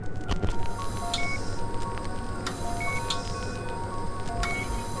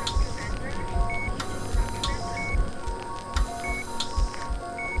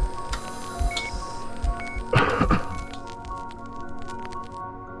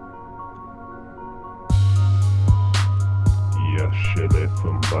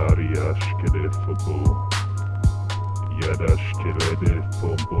Şelefim var ya şkelefim Yada şkelefim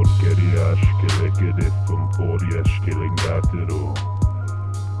Borgeri ya şkelefim Bor ya şkelengatero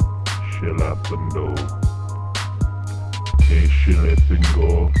Şelafendo Şelefin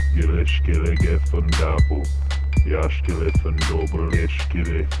go Gile şkelegefin dabu Ya şkelefin dobro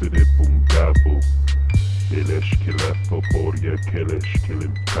Leşkelefin pungabu Eleşkelefo bor ya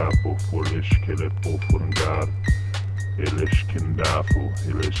keleşkelim kapo Forleşkelefo fungar Eleşkindafu,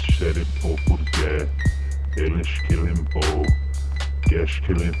 eleşşeripo purge, eleşkilimpo,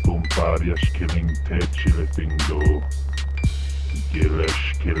 geşkilipum paryaşkiling teçilifingo,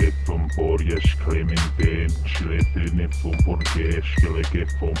 geleşkilipum poryaşkilimin ben, şilefinifum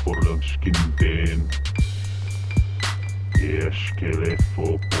porgeşkilegefum porlanşkin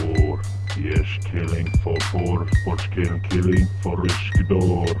yeşkilefo por, yeşkilingfo porşkelkiling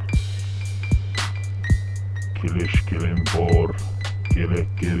forışkidor. Kilişkilin bor,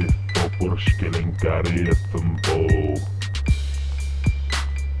 kilekili fopur şkilin garifin bo.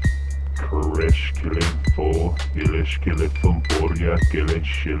 Kreşkilin fo, ilişkilifin bor ya kilin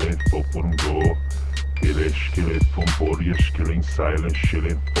şilin fopun go. İlişkilifin bor ya şkilin silent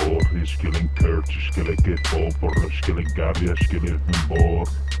şilin for, işkilin kert, işkilin fopur, işkilin gar ya şkilifin bor.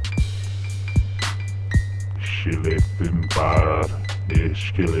 Şilifin bar,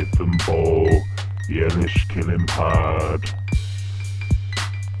 işkilifin bo. Eleşkelim hard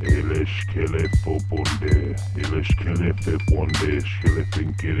Eleşkelefo bonde Eleşkelefe bonde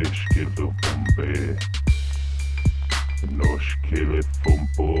Şkelefin gelişkele bombe Noşkelefon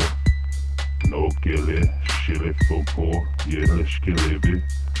po No gele Şkelefon po Eleşkelevi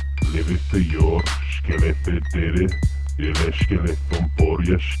Levi fiyor Şkelefe deri Eleşkelefon por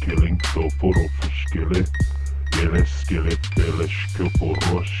Yaşkelin toporo fışkele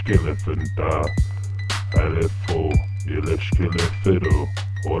Eleşkelefeleşköporo Şkelefin da Alefo, ilişkelefero,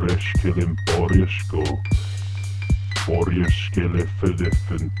 oreşkelim boryeşko,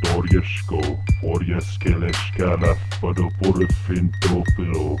 boryeşkelefedefin doryeşko, boryeskeleşkalafado porefin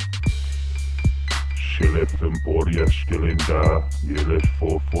tofilo, şelefin boryeşkelinda,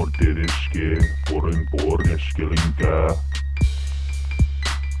 ilefo forderişke, forin boryeşkelinga,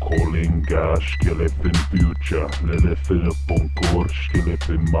 kolinga, şkelefin büyüca, lelefine bonkor,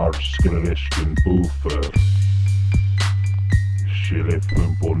 şkelefin mars, şkeleşkin bufer.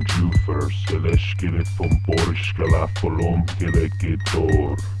 Şkelefin bonjufer, şeleşkelefin borşkalafolom,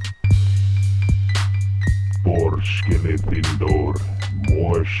 kelekitor. Borşkelefin dor,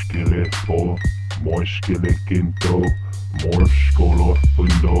 morşkelefo, morşkelekinto,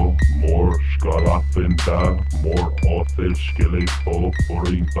 morşkolofundo, morşkalafinda, mor otheskelefo,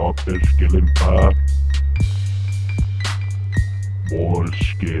 forin otheskelimpa.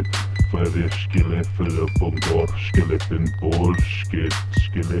 Bolskit, föreskilefin gorskilefin bolskit,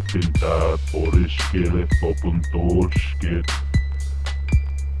 skilefin da, borskilefopun dolskit.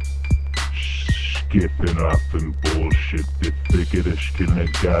 Skiffen affen bullshit, det fick det skilne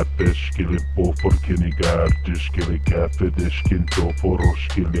gape, skille boffer kini garte, skille kaffe, det skin då for å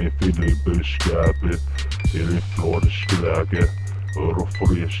skille finne buskape, eller flår skilage, og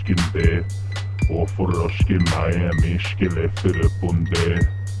for jeg skin be, og for å skin Miami, skille fyrre bunde.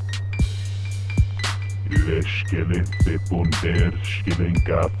 Ile skille fe bunder, skille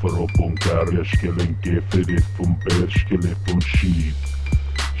gaffer og bungar, skille geffe det fumber, skille fun skip.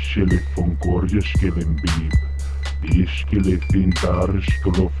 Şkelefon gorje skelen bib Die skilefin dar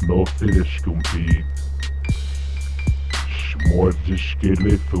skolof nothir skumpib Smorte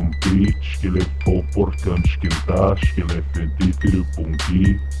skelefon bib Skelefo porkan skilda Skelefin ditir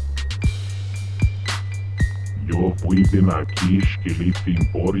pungi Jo buibim aki Skelefin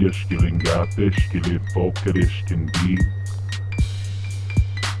borja skelengate Skelefo kereskendi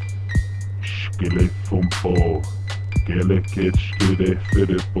Skelefon po Geleket skele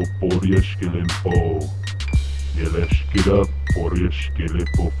po porje skelen po Gele skida porje skele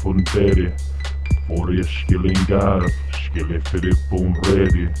po fundere Porje skelen gar skele fere pon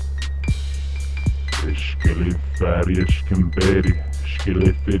redi Skele färje skemberi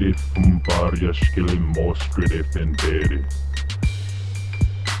Skele fere fumbarja skele moskre fendere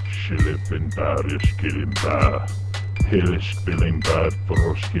Skele fendarja skelen ba Hele skelen bad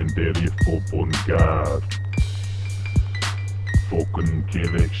for skendere fopon gar Fokken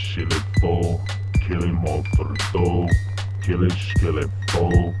kille skilefo, kille mofferdo, kille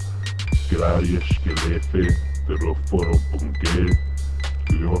skilefo, graje skelefe, pero foro bunge,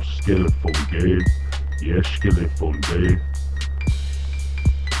 yo skelefonge, ye skelefonde,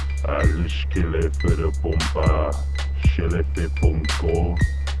 alle skelefe de bomba, skelefe ponko,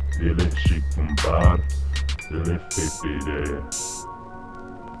 ele sikfumbar, skele fipide,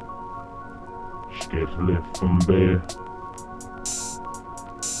 skele fumbe,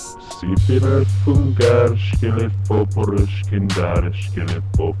 sipile fungar, skele fopore skindare, skele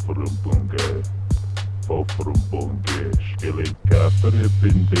fopore bunge, fopore bunge, skele kapere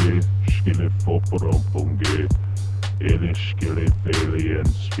pinde, skele fopore bunge, ele skele felien,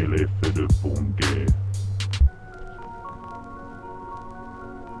 skele fede bunge.